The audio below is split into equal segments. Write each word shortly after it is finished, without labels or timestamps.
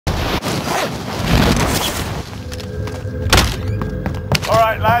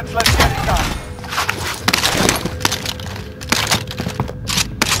Alright lads, let's get it done.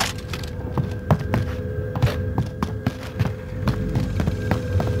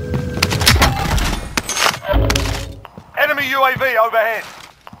 Enemy UAV overhead.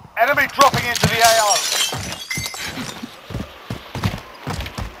 Enemy dropping into the AO.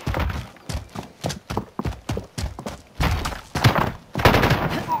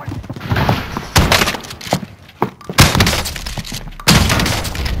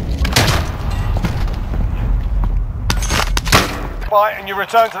 Fight and you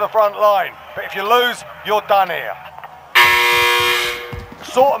return to the front line. But if you lose, you're done here.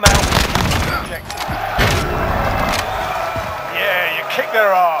 Sort them out. Yeah, you kick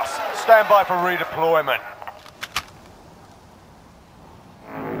their ass. Stand by for redeployment.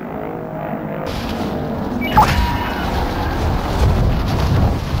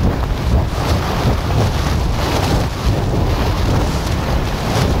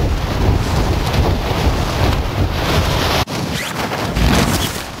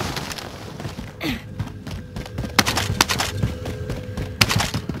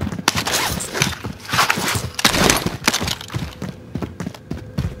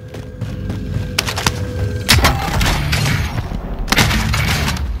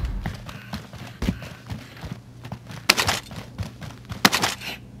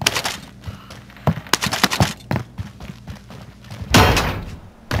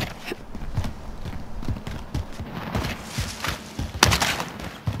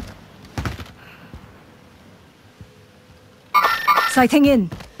 Sighting in.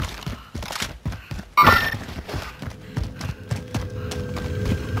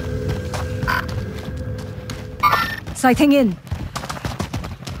 Sighting in.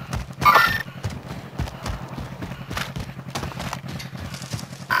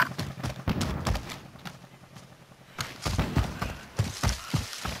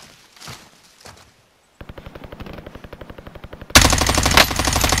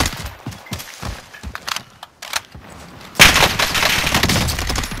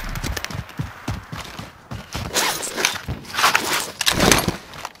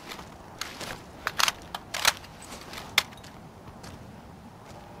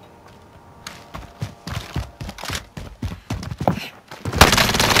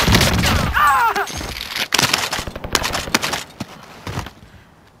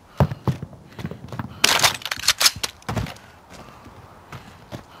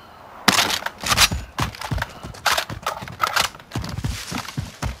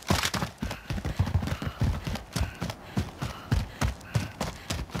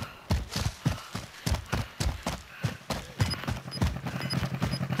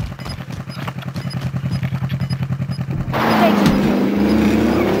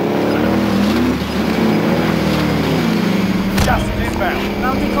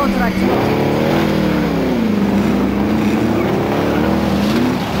 Bounty contract located.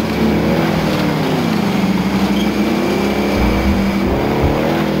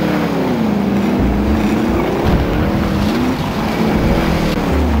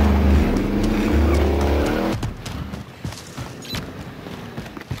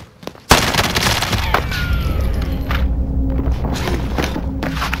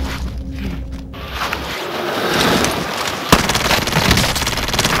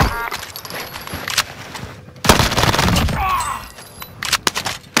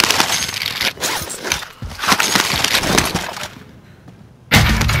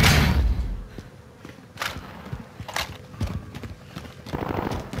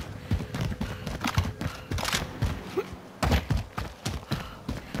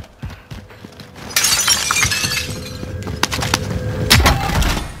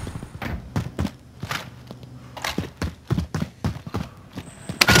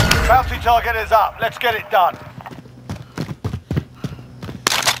 Bounty target is up. Let's get it done.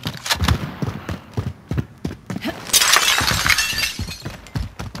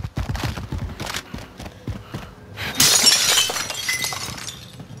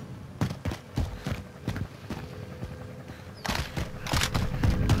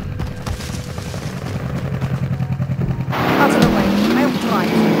 Out of the way. I'll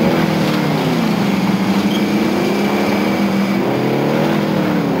drive.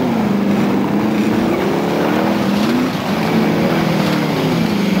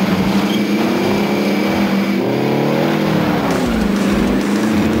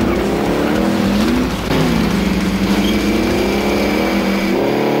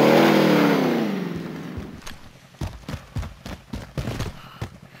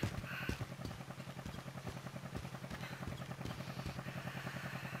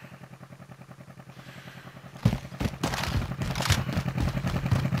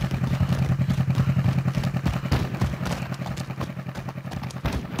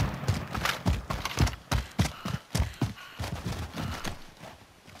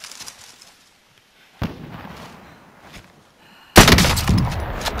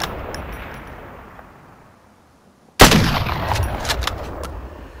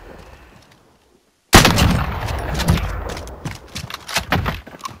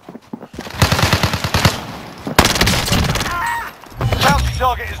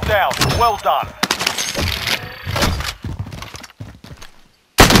 target is down. Well done.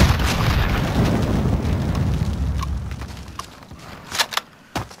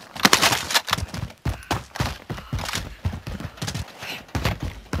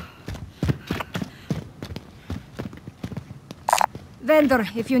 Vendor,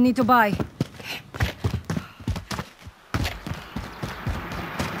 if you need to buy.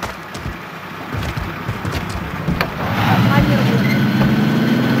 I'm your vendor.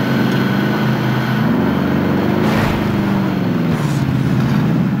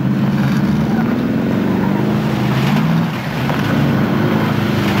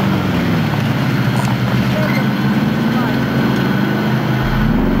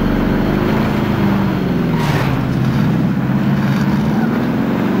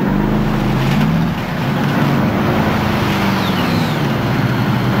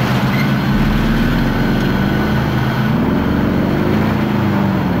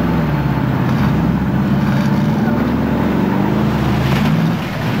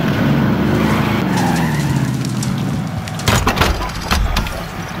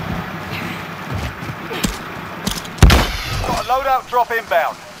 Loadout drop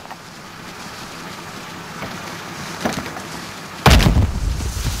inbound.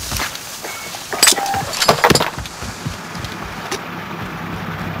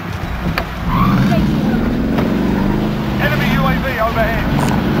 Enemy UAV overhead.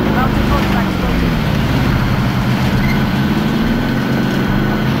 Bounty contract located.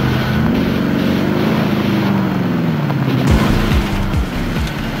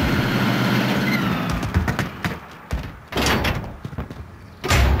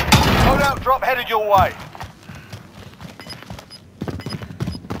 Loadout drop headed your way.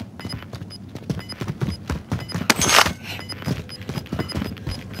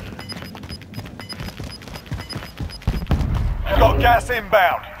 Got gas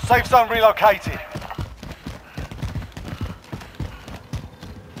inbound. Safe zone relocated.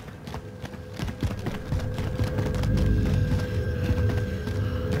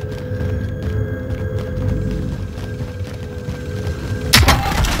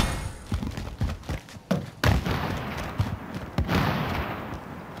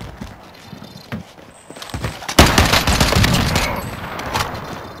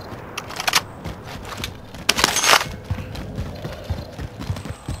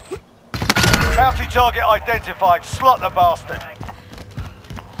 Bounty target identified. Slot the bastard.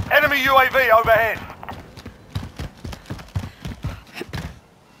 Enemy UAV overhead.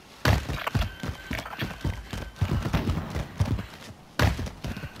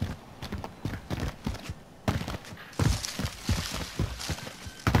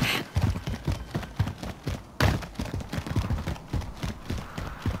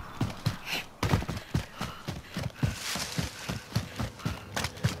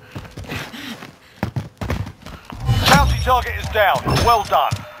 Bounty target is down. Well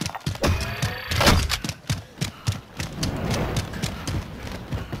done.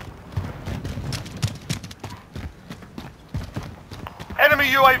 Enemy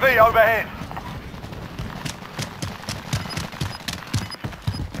UAV overhead.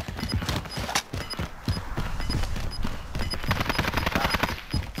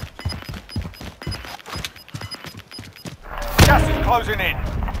 Gas is closing in.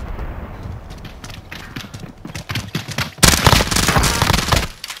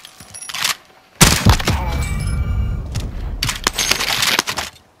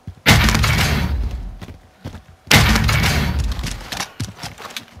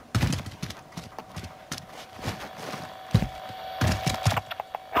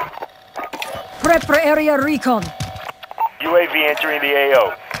 Prep for area recon. UAV entering the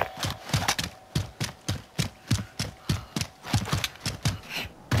AO.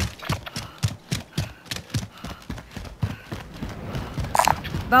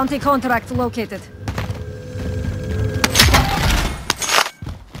 Bounty contract located.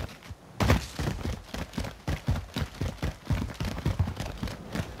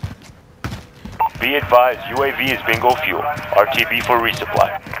 Be advised, UAV is bingo fuel. RTB for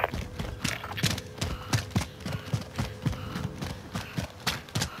resupply.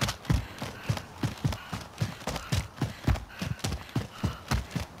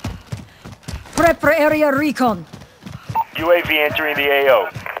 Prep for area recon. UAV entering the AO.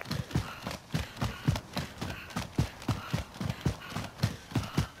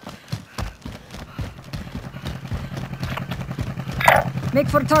 Make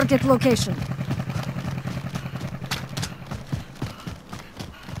for target location.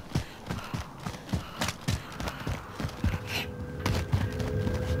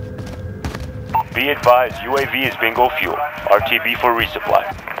 Be advised, UAV is bingo fuel. RTB for resupply.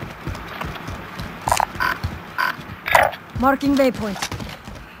 Marking waypoint.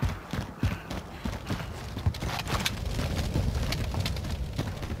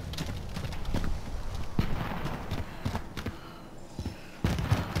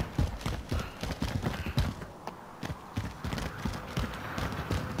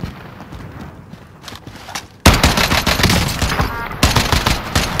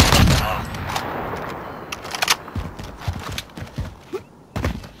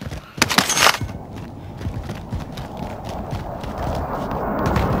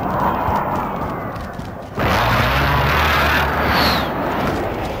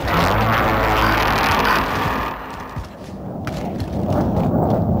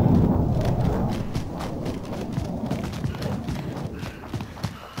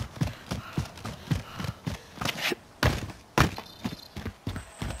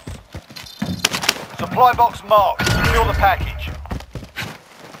 Supply box marked. Secure the package.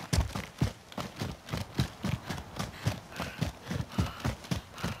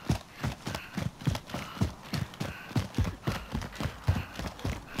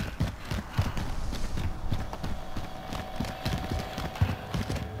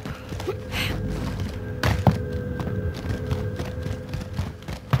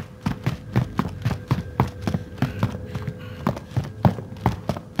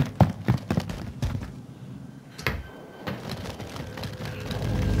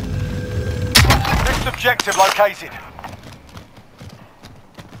 Objective located.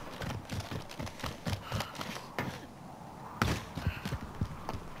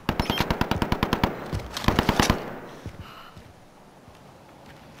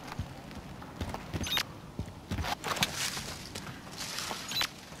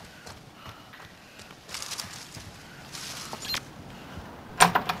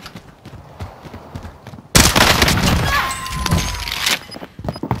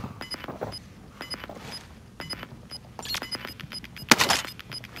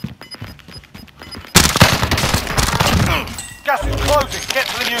 Gas is closing. Get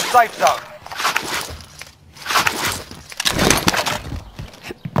to the new safe zone.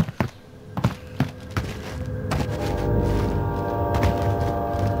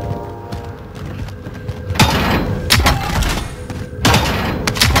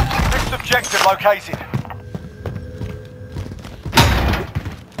 Next objective located.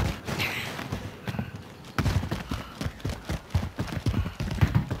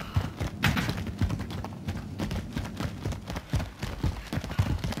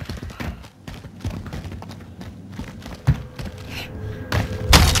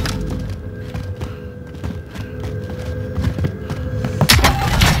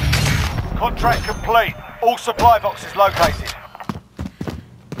 Contract complete. All supply boxes located.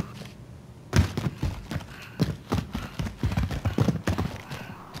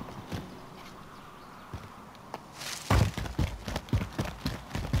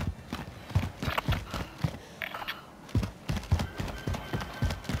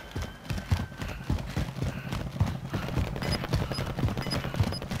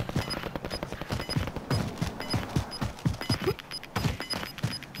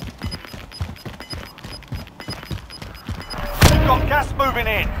 Got gas moving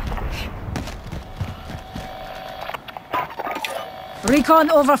in. Recon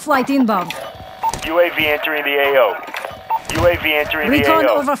overflight inbound. UAV entering the AO. UAV entering the Recon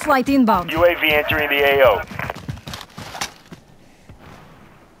AO. overflight inbound. UAV entering the AO.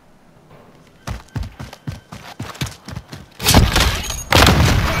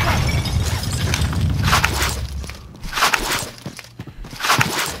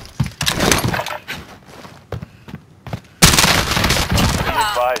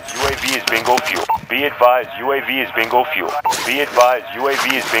 UAV is bingo fuel. Be advised, UAV is bingo fuel. Be advised,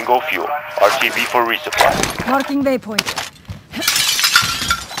 UAV is bingo fuel. RTB for resupply. Marking waypoint.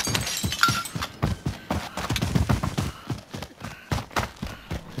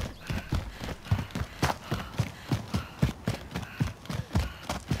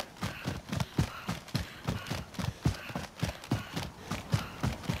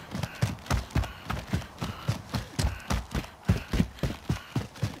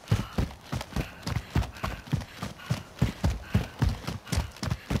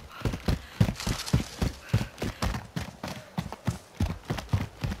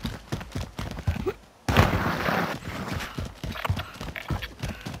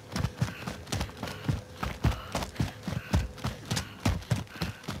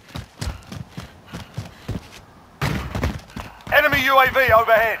 Enemy UAV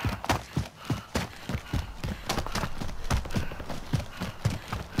overhead.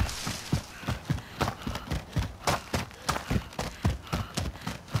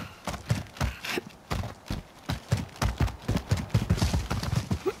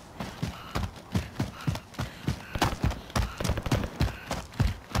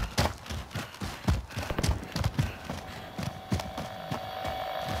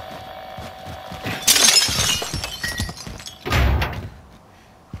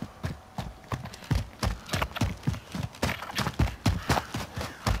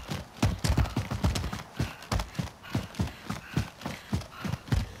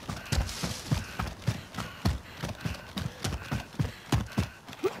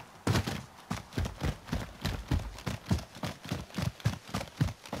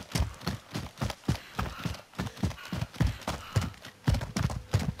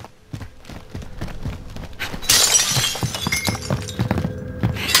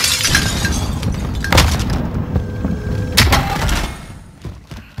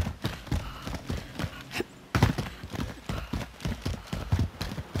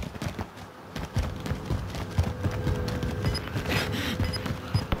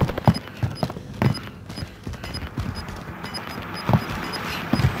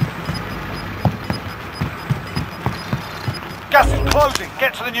 Gas is closing.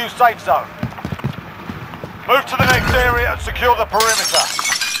 Get to the new safe zone. Move to the next area and secure the perimeter.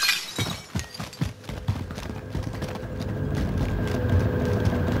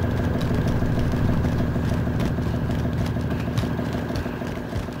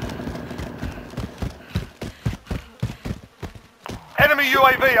 Enemy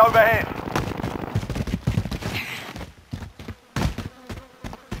UAV overhead.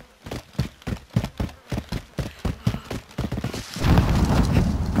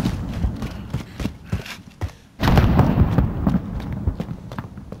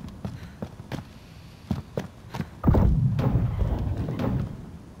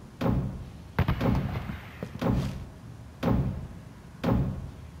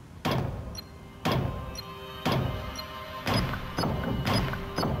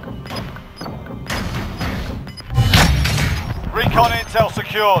 Recon intel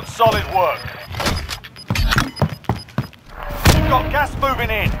secured. Solid work. We've got gas moving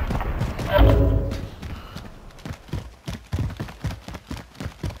in.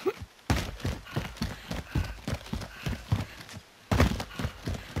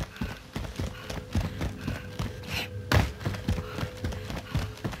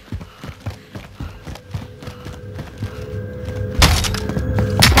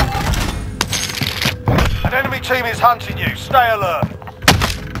 An enemy team is hunting you. Stay alert.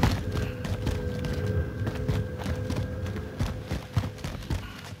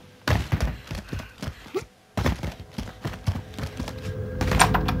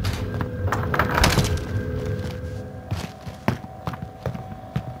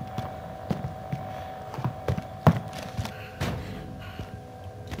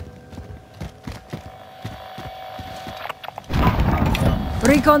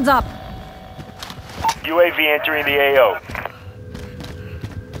 Recon's up. UAV entering the AO.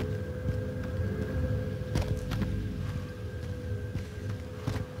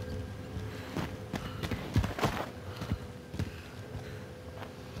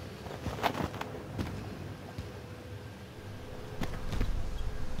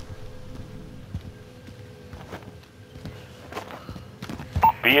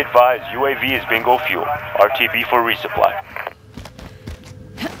 Be advised, UAV is bingo fuel. RTB for resupply.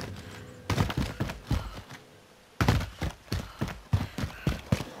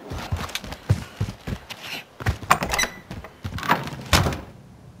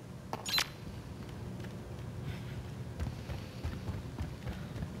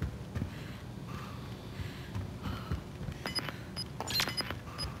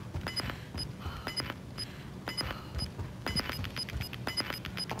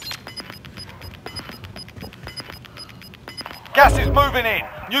 Gas is moving in.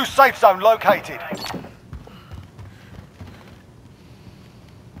 New safe zone located.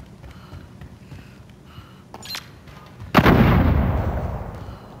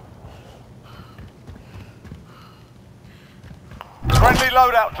 Friendly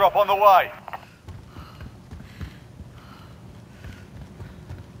loadout drop on the way.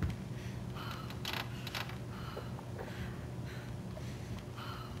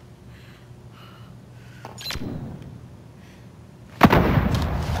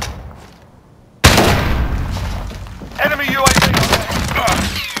 Enemy UAV.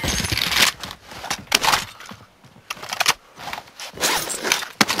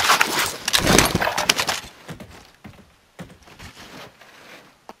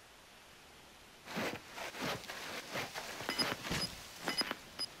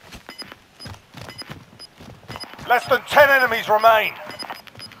 Less than 10 enemies remain.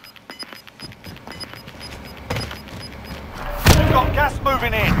 We've got gas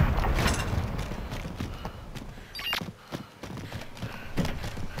moving in.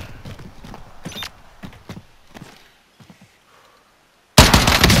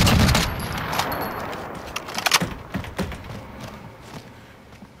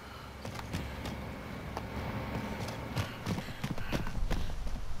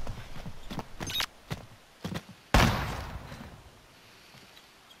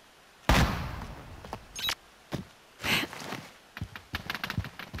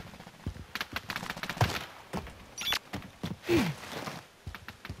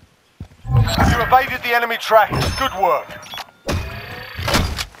 You evaded the enemy trackers. Good work.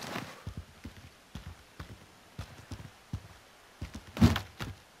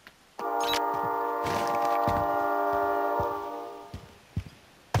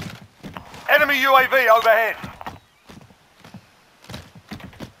 Enemy UAV overhead.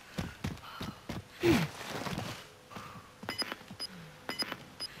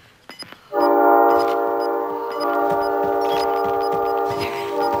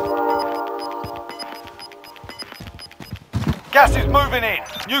 Gas is moving in.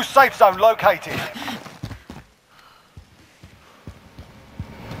 New safe zone located.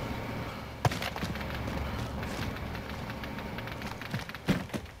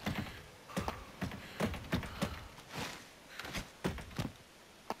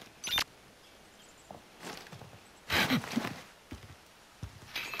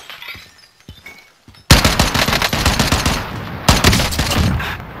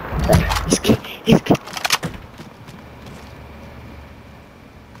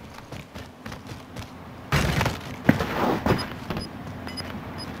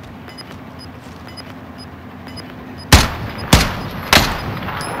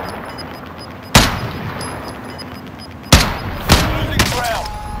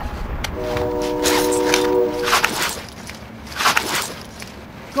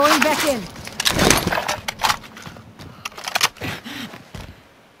 Going back in.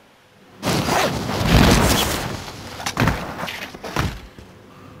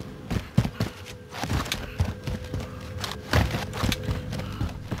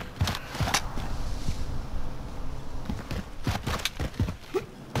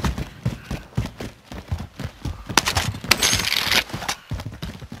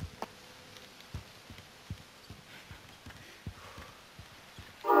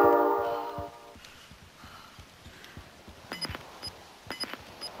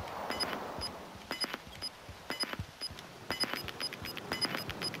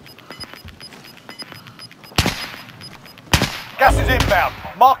 Gas is inbound.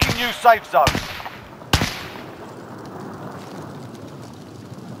 Marking new safe zone.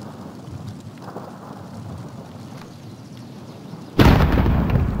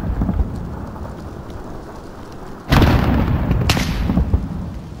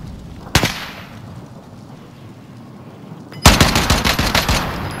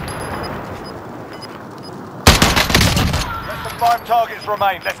 Less than 5 targets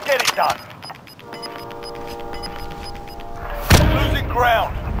remain. Let's get it done. Losing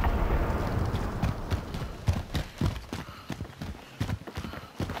ground.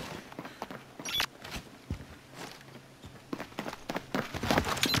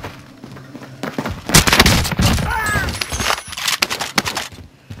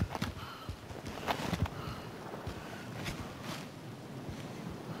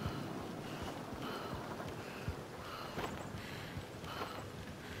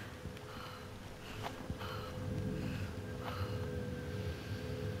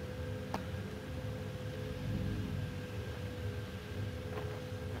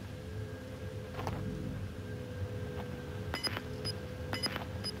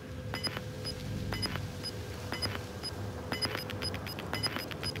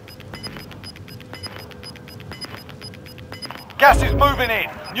 Gas is moving in.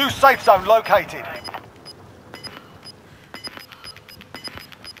 New safe zone located.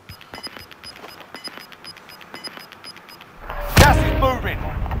 Gas is moving.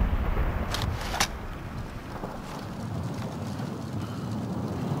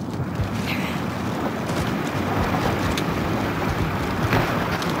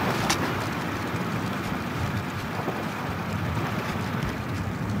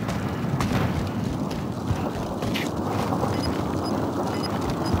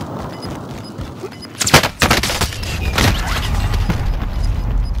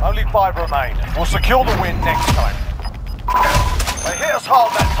 Only 5 remain. We'll secure the win next time. They hit us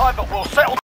hard that time, but we'll settle